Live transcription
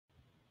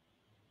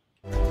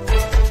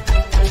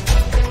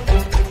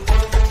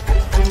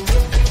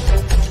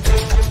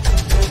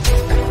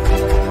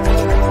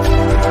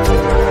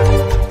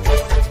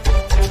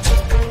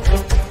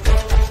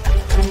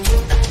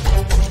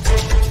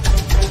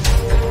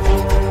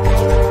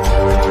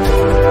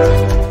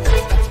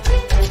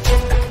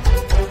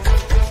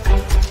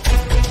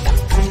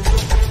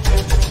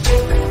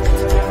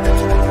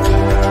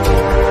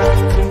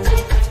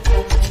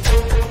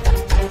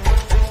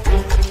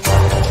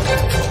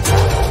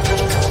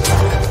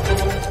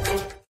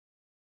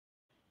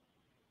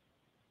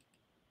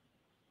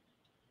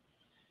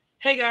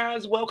Hey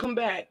guys, welcome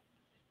back.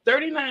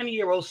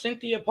 39-year-old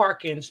Cynthia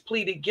Perkins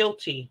pleaded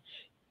guilty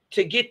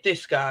to, get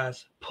this,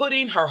 guys,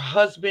 putting her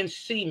husband's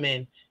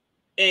semen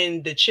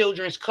in the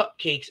children's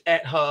cupcakes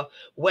at her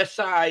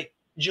Westside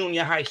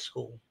Junior High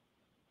School.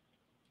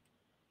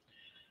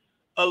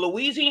 A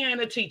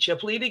Louisiana teacher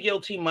pleaded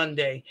guilty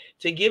Monday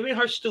to giving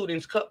her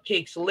students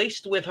cupcakes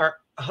laced with her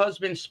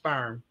husband's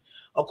sperm.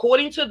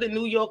 According to the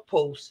New York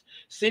Post,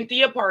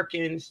 Cynthia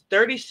Perkins,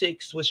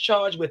 36, was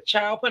charged with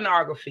child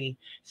pornography,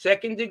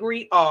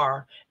 second-degree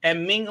R,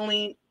 and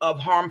mingling of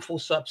harmful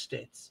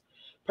substance.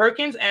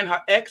 Perkins and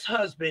her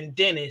ex-husband,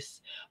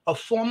 Dennis, a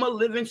former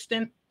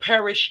Livingston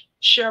Parish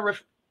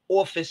Sheriff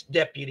Office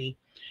deputy,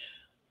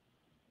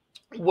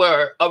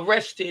 were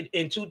arrested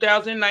in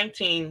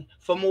 2019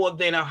 for more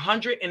than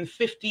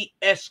 150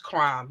 S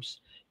crimes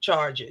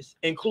charges,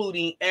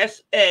 including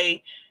SA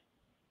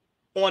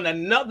on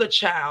another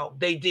child.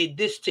 They did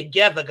this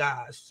together,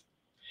 guys.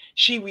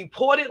 She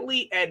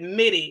reportedly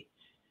admitted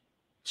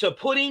to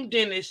putting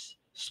Dennis'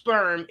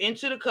 sperm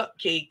into the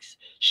cupcakes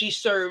she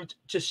served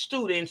to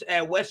students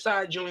at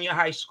Westside Junior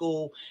High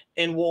School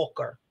in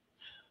Walker.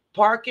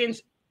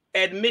 Perkins'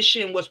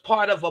 admission was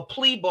part of a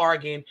plea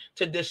bargain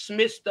to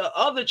dismiss the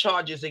other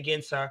charges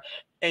against her,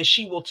 and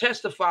she will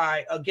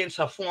testify against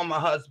her former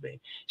husband.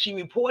 She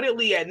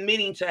reportedly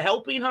admitting to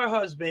helping her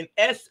husband,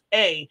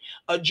 SA,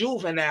 a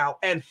juvenile,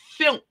 and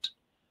filmed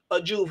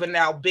a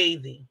juvenile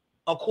bathing,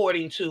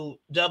 according to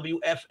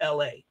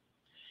WFLA.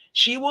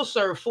 She will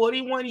serve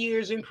 41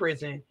 years in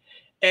prison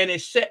and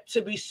is set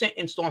to be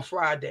sentenced on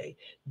Friday.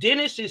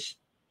 Dennis is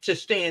to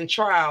stand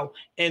trial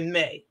in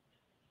May.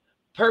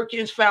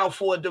 Perkins filed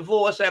for a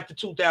divorce after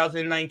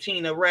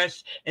 2019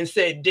 arrest and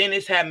said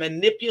Dennis had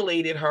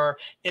manipulated her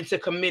into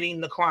committing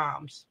the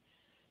crimes.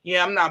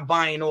 Yeah, I'm not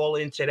buying all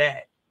into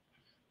that.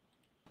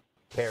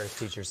 Paris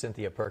teacher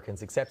Cynthia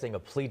Perkins accepting a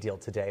plea deal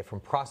today from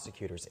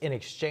prosecutors in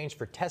exchange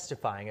for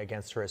testifying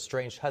against her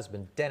estranged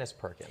husband, Dennis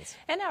Perkins.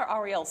 And our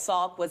Ariel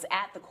Salk was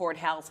at the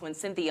courthouse when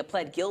Cynthia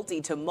pled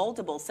guilty to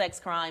multiple sex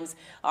crimes.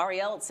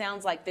 Ariel, it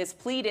sounds like this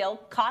plea deal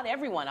caught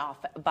everyone off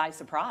by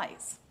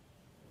surprise.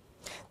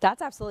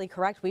 That's absolutely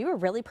correct. We were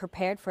really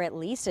prepared for at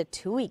least a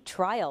 2-week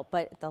trial,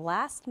 but at the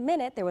last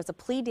minute, there was a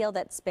plea deal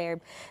that spared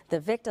the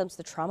victims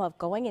the trauma of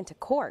going into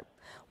court.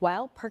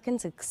 While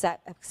Perkins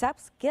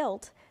accepts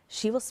guilt,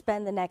 she will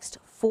spend the next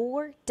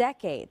 4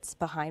 decades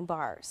behind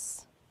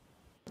bars.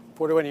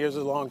 41 years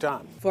is a long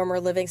time. Former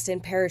Livingston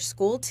Parish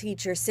school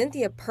teacher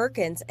Cynthia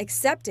Perkins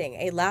accepting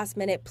a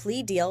last-minute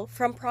plea deal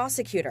from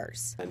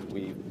prosecutors. And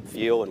we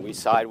feel and we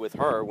side with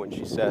her when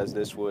she says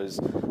this was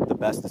the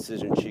best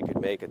decision she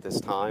could make at this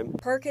time.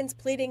 Perkins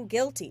pleading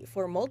guilty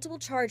for multiple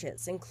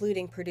charges,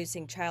 including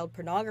producing child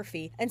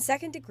pornography and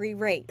second-degree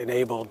rape.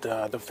 Enabled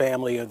the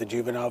family of the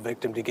juvenile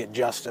victim to get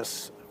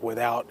justice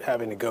without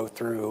having to go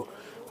through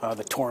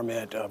the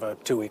torment of a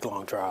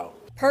 2-week-long trial.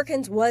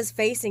 Perkins was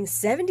facing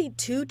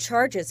 72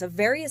 charges of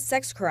various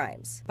sex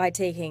crimes. By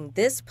taking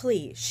this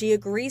plea, she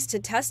agrees to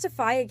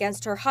testify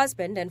against her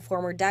husband and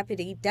former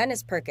deputy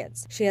Dennis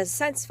Perkins. She has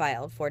since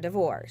filed for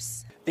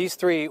divorce. These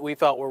 3 we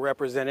felt were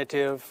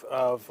representative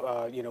of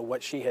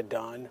what she had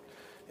done,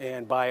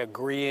 and by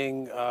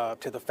agreeing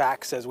to the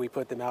facts as we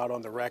put them out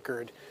on the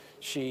record,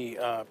 she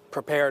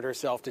prepared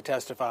herself to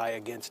testify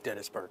against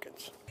Dennis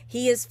Perkins.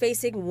 He is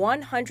facing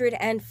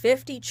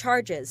 150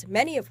 charges,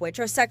 many of which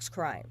are sex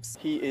crimes.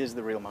 He is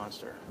the real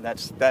monster.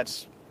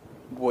 That's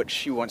what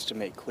she wants to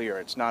make clear.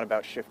 It's not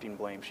about shifting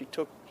blame. She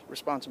took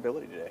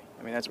responsibility today.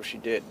 I mean, that's what she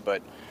did,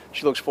 but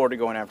she looks forward to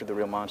going after the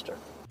real monster.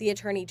 The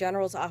Attorney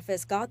General's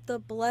office got the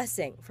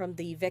blessing from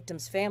the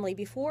victim's family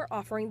before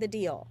offering the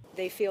deal.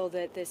 They feel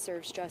that this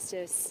serves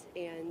justice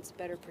and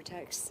better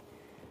protects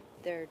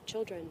their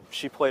children.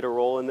 She played a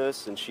role in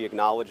this, and she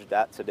acknowledged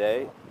that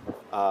today,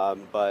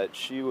 but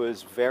she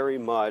was very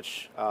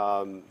much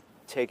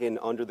taken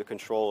under the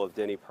control of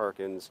Denny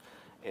Perkins,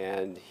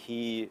 and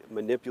he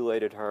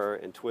manipulated her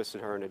and twisted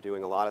her into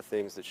doing a lot of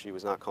things that she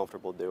was not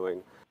comfortable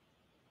doing.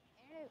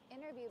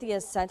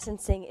 Cynthia's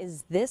sentencing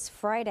is this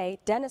Friday.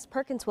 Dennis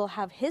Perkins will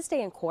have his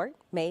day in court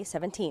May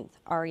 17th.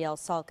 Ariel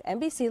Salk,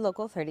 NBC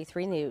Local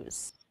 33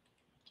 News.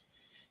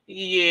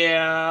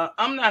 Yeah,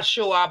 I'm not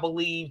sure I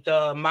believed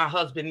my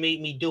husband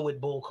made me do it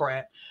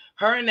bullcrap.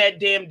 Her and that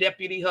damn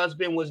deputy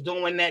husband was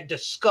doing that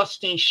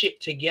disgusting shit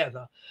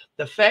together.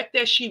 The fact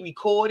that she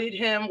recorded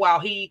him while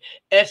he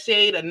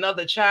essayed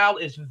another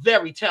child is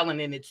very telling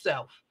in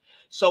itself.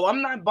 So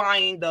I'm not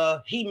buying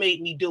the he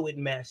made me do it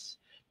mess.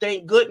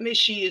 Thank goodness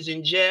she is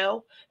in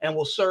jail and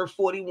will serve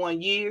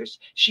 41 years.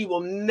 She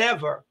will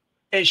never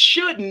and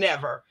should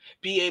never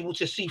be able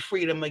to see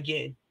freedom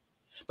again.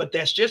 But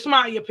that's just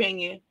my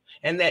opinion.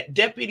 And that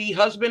deputy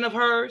husband of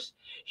hers,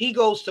 he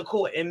goes to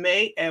court in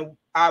May, and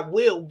I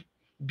will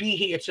be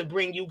here to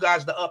bring you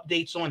guys the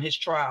updates on his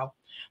trial.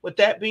 With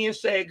that being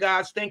said,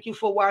 guys, thank you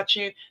for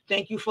watching.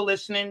 Thank you for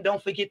listening.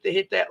 Don't forget to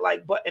hit that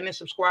like button and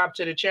subscribe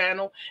to the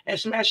channel and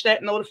smash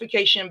that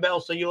notification bell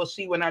so you'll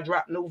see when I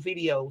drop new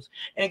videos.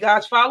 And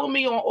guys, follow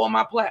me on all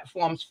my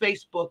platforms,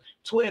 Facebook,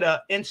 Twitter,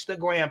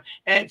 Instagram,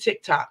 and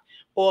TikTok,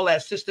 all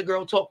at Sister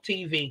Girl Talk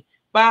TV.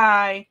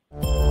 Bye.